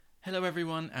Hello,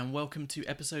 everyone, and welcome to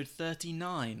episode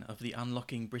 39 of the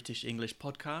Unlocking British English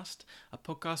podcast, a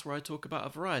podcast where I talk about a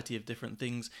variety of different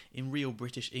things in real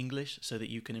British English so that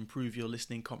you can improve your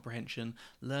listening comprehension,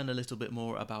 learn a little bit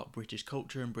more about British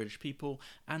culture and British people,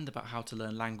 and about how to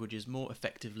learn languages more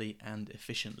effectively and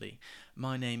efficiently.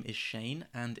 My name is Shane,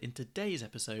 and in today's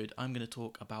episode, I'm going to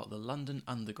talk about the London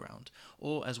Underground,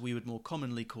 or as we would more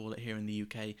commonly call it here in the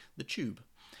UK, the Tube.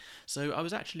 So I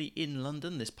was actually in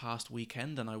London this past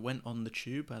weekend and I went on the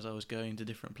Tube as I was going to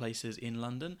different places in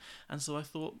London, and so I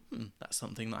thought, that's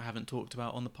something that I haven't talked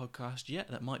about on the podcast yet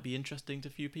that might be interesting to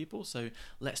a few people, so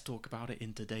let's talk about it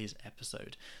in today's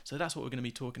episode. So that's what we're going to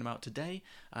be talking about today.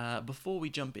 Before we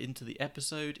jump into the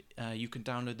episode, you can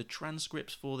download the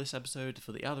transcripts for this episode,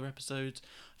 for the other episodes,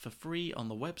 for free on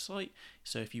the website.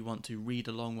 So if you want to read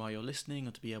along while you're listening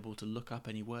or to be able to look up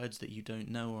any words that you don't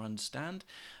know or understand,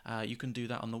 you can do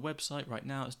that on the website right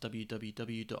now. It's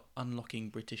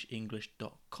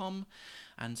www.unlockingbritishenglish.com.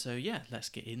 And so let's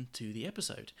get into the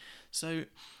episode. So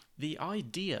the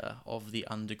idea of the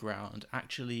underground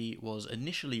actually was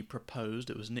initially proposed,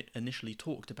 it was initially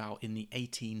talked about in the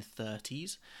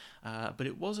 1830s, but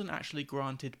it wasn't actually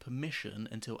granted permission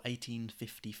until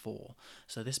 1854.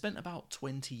 So they spent about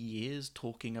 20 years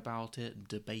talking about it,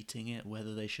 debating it,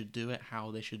 whether they should do it,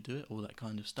 how they should do it, all that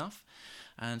kind of stuff.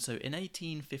 And so in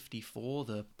 1854,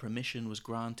 the permission was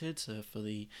granted for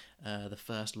the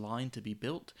first line to be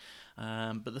built.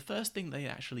 But the first thing they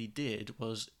actually did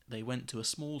was they went to a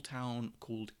small town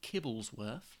called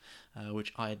Kibblesworth,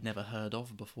 which I had never heard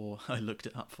of before I looked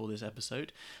it up for this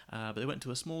episode. But they went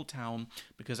to a small town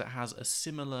because it has a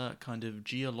similar kind of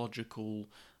geological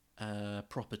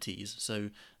properties. So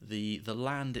the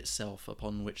land itself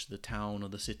upon which the town or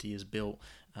the city is built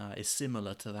is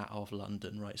similar to that of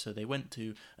London, right? So they went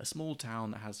to a small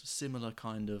town that has similar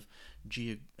kind of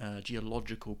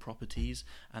geological properties,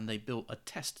 and they built a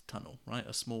test tunnel, right?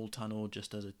 A small tunnel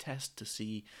just as a test to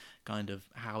see kind of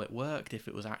how it worked, if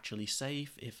it was actually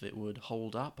safe, if it would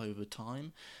hold up over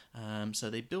time. So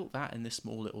they built that in this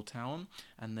small little town,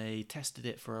 and they tested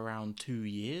it for around 2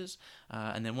 years,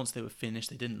 and then once they were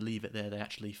finished, they didn't leave it there, they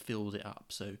actually filled it up.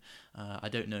 So I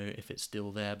don't know if it's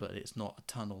still there, but it's not a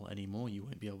tunnel anymore, you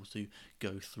won't be able to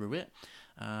go through it.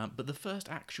 But the first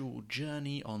actual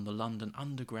journey on the London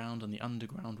Underground, on the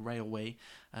Underground Railway,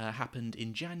 happened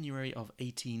in January of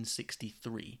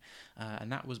 1863,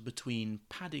 and that was between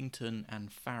Paddington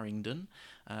and Farringdon,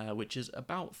 which is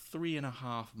about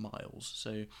 3.5 miles,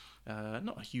 so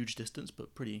not a huge distance,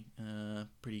 but pretty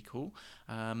cool.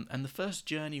 And the first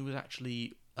journey was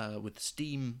actually with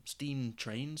steam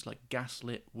trains, like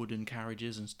gaslit wooden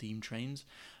carriages and steam trains,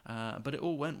 but it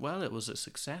all went well. It was a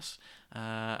success,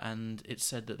 and it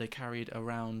said that they carried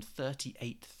around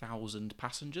 38,000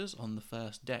 passengers on the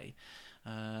first day,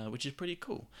 which is pretty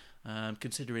cool,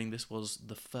 considering this was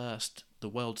the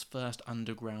world's first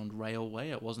underground railway.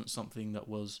 It wasn't something that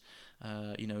was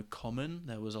common.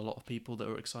 There was a lot of people that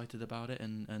were excited about it,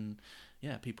 and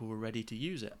people were ready to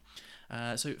use it.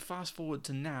 So fast forward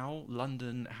to now, the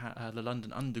London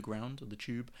Underground, or the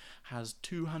Tube, has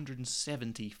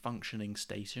 270 functioning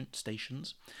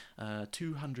stations.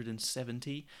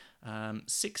 270.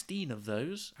 16 of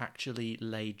those actually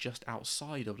lay just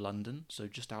outside of London, so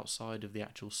just outside of the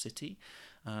actual city.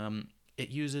 It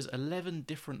uses 11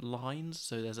 different lines,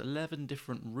 so there's 11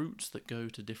 different routes that go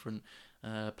to different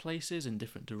places in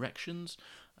different directions.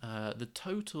 The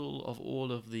total of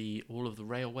all of the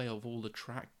railway, of all the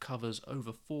track, covers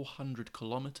over 400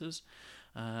 kilometers.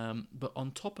 But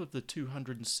on top of the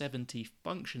 270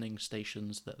 functioning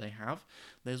stations that they have,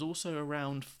 there's also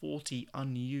around 40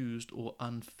 unused or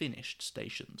unfinished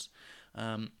stations.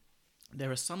 There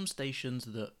are some stations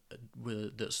that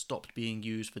stopped being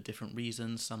used for different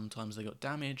reasons. Sometimes they got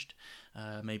damaged,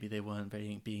 maybe they weren't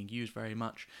being used very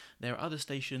much. There are other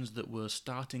stations that were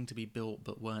starting to be built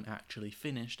but weren't actually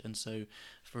finished, and so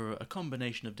for a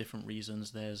combination of different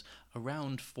reasons, there's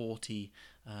around 40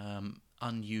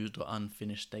 unused or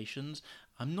unfinished stations.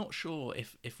 I'm not sure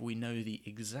if we know the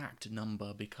exact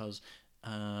number, because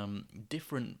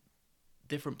different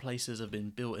places have been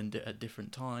built at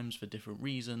different times for different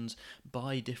reasons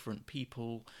by different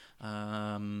people.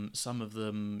 Some of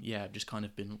them, just kind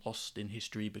of been lost in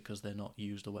history because they're not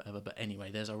used or whatever. But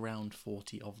anyway, there's around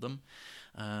 40 of them.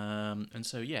 And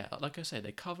so, like I say,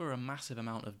 they cover a massive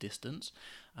amount of distance,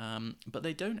 but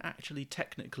they don't actually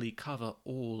technically cover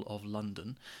all of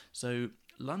London. So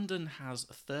London has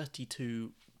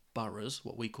 32 boroughs,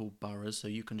 what we call boroughs. So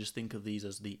you can just think of these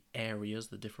as the areas,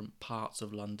 the different parts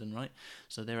of London, right?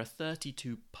 So there are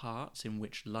 32 parts in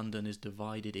which London is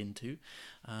divided into.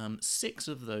 6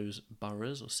 of those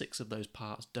boroughs, or 6 of those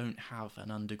parts, don't have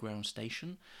an underground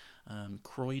station.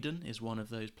 Croydon is one of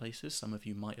those places. Some of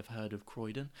you might have heard of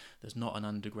Croydon. There's not an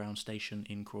underground station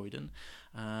in Croydon.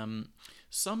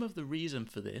 Some of the reason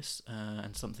for this,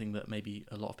 and something that maybe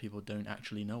a lot of people don't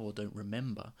actually know or don't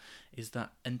remember, is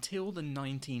that until the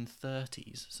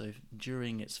 1930s, so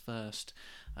during its first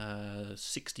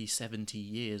 60, 70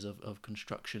 years of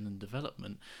construction and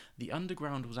development, the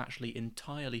underground was actually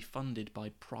entirely funded by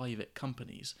private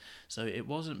companies. So it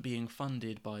wasn't being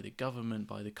funded by the government,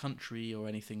 by the country, or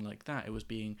anything like that. It was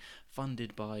being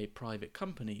funded by private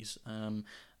companies.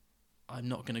 I'm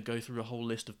not going to go through a whole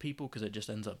list of people because it just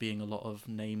ends up being a lot of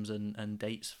names and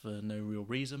dates for no real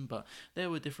reason, but there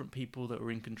were different people that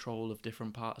were in control of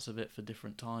different parts of it for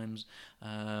different times.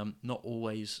 Not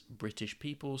always British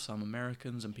people, some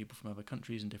Americans and people from other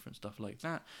countries and different stuff like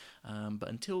that. But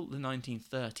until the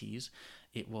 1930s,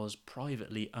 it was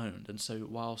privately owned, and so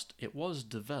whilst it was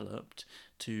developed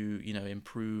to,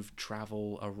 improve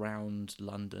travel around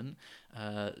London,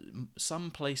 some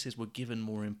places were given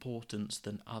more importance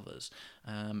than others.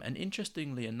 And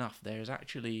interestingly enough, there is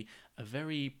actually a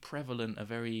very prevalent, a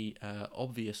very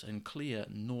obvious and clear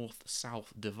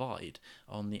north-south divide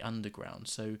on the Underground.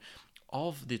 So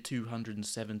of the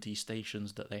 270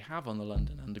 stations that they have on the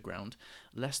London Underground,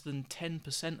 less than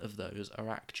 10% of those are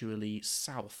actually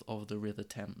south of the River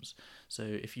Thames. So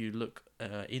if you look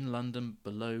in London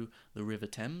below the River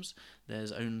Thames,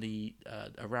 there's only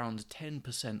around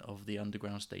 10% of the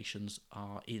underground stations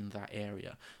are in that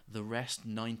area. The rest,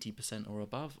 90% or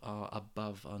above, are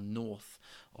north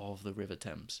of the River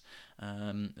Thames.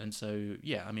 And so,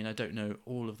 I don't know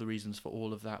all of the reasons for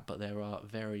all of that, but there are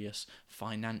various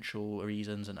financial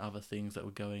reasons and other things that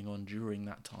were going on during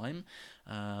that time.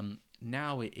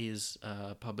 Now it is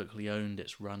publicly owned.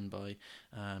 It's run by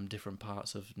different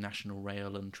parts of National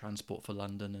Rail and Transport for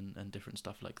London and different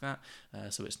stuff like that.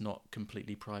 So it's not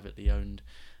completely privately owned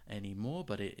anymore,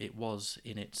 but it was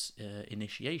in its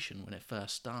initiation when it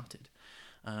first started.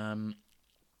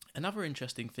 Another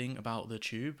interesting thing about the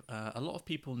Tube, a lot of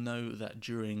people know that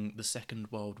during the Second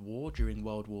World War, during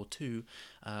World War II,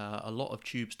 a lot of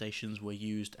tube stations were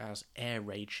used as air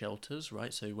raid shelters,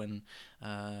 right? So when,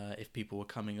 if people were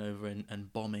coming over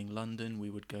and bombing London, we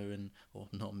would go or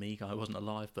not me, I wasn't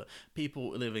alive, but people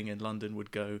living in London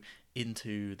would go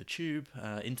into the Tube,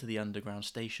 into the underground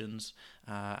stations,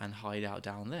 and hide out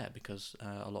down there because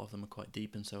a lot of them are quite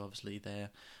deep, and so obviously they're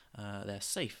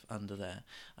safe under there.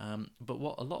 But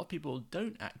what a lot of people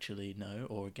don't actually know,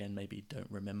 or again maybe don't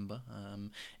remember,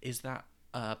 is that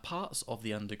parts of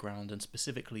the Underground, and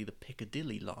specifically the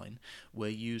Piccadilly line, were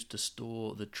used to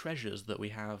store the treasures that we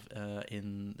have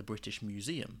in the British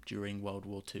Museum during World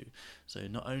War II. So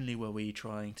not only were we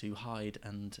trying to hide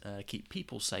and keep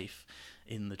people safe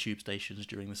in the tube stations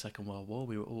during the Second World War,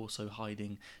 we were also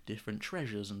hiding different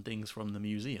treasures and things from the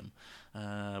museum,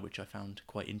 which I found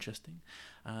quite interesting.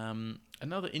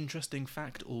 Another interesting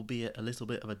fact, albeit a little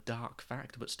bit of a dark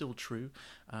fact, but still true,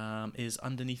 is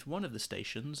underneath one of the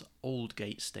stations,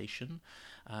 Aldgate Station,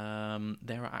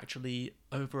 there are actually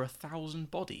over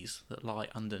 1,000 bodies that lie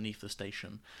underneath the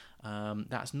station.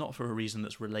 That's not for a reason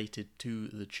that's related to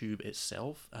the tube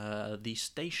itself. The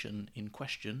station in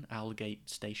question, Aldgate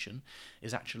Station,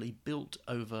 is actually built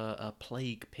over a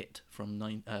plague pit from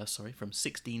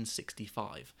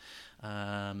 1665.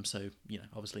 So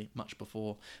obviously much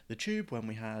before the tube, when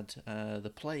we had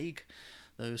the plague,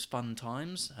 those fun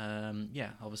times.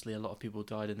 Obviously a lot of people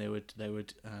died, and they would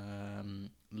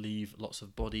leave lots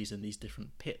of bodies in these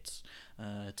different pits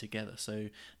together. So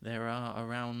there are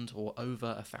around or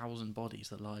over 1,000 bodies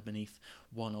that lie beneath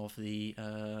one of the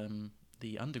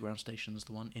underground stations,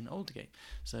 the one in Aldgate.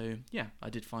 So I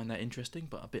did find that interesting,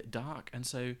 but a bit dark. And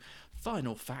so,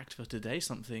 final fact for today,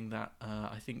 something that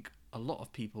I think a lot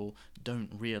of people don't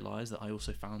realise, that I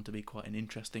also found to be quite an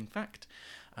interesting fact,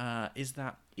 is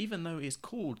that even though it's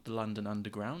called the London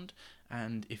Underground,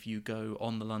 and if you go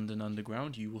on the London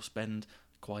Underground, you will spend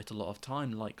quite a lot of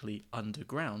time likely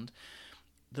underground,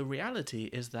 the reality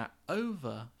is that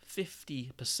over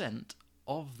 50%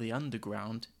 of the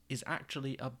underground is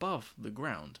actually above the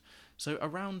ground. So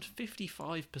around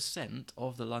 55%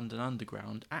 of the London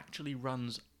Underground actually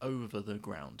runs over the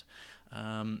ground.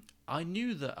 I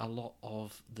knew that a lot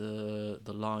of the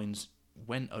lines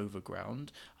went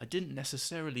overground, I didn't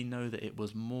necessarily know that it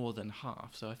was more than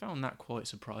half. So I found that quite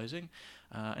surprising.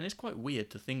 And it's quite weird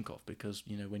to think of because,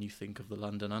 when you think of the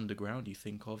London Underground, you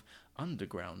think of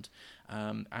underground.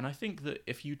 And I think that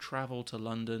if you travel to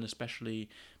London, especially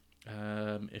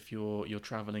if you're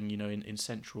traveling, in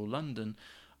central London,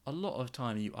 a lot of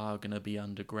time you are going to be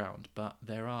underground, but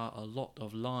there are a lot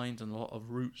of lines and a lot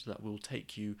of routes that will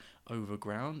take you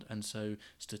overground, and so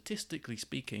statistically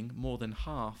speaking, more than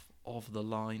half of the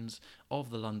lines of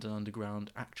the London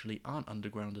Underground actually aren't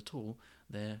underground at all,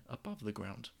 they're above the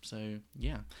ground. So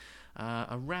yeah,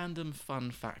 a random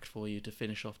fun fact for you to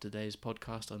finish off today's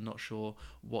podcast. I'm not sure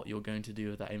what you're going to do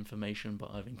with that information,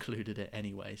 but I've included it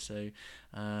anyway. So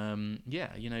yeah,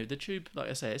 the tube, like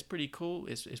I say, it's pretty cool.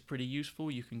 It's pretty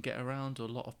useful. You can get around to a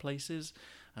lot of places.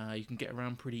 You can get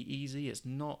around pretty easy. It's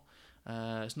not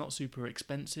super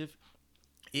expensive.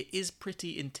 It is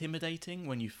pretty intimidating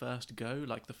when you first go.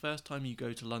 Like the first time you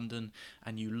go to London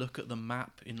and you look at the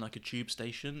map in like a tube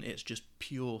station, it's just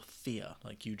pure fear.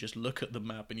 Like you just look at the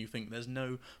map and you think there's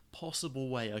no possible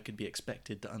way I could be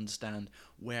expected to understand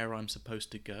where I'm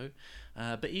supposed to go.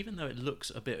 But even though it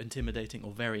looks a bit intimidating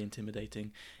or very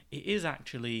intimidating, it is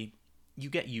actually, you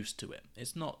get used to it.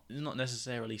 It's not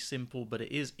necessarily simple, but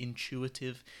it is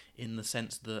intuitive in the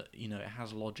sense that, it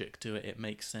has logic to it, it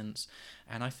makes sense.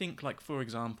 And I think, like, for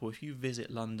example, if you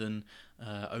visit London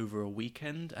over a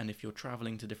weekend, and if you're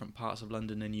travelling to different parts of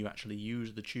London and you actually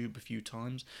use the tube a few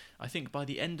times, I think by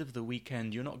the end of the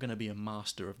weekend, you're not going to be a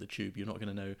master of the tube. You're not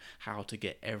going to know how to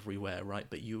get everywhere, right?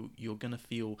 But you're going to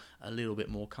feel a little bit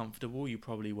more comfortable. You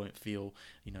probably won't feel,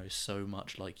 so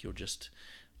much like you're just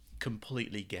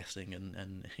completely guessing,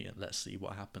 and yeah, let's see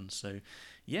what happens. So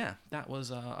yeah, that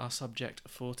was our subject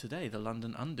for today, the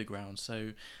London Underground.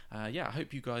 So yeah, I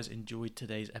hope you guys enjoyed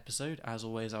today's episode. As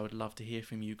always, I would love to hear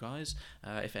from you guys.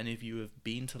 If any of you have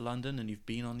been to London and you've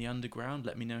been on the Underground,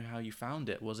 let me know how you found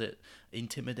it. Was it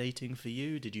intimidating for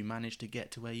you? Did you manage to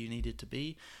get to where you needed to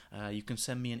be? You can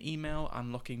send me an email,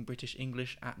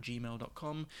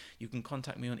 unlockingbritishenglish@gmail.com. You can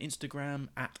contact me on Instagram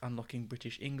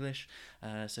 @unlockingbritishenglish.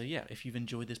 So yeah, if you've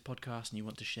enjoyed this podcast and you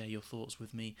want to share your thoughts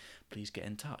with me, please get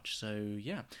in touch. So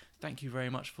yeah, thank you very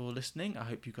much for listening. I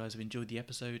hope you guys have enjoyed the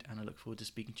episode, and I look forward to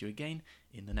speaking to you again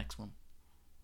in the next one.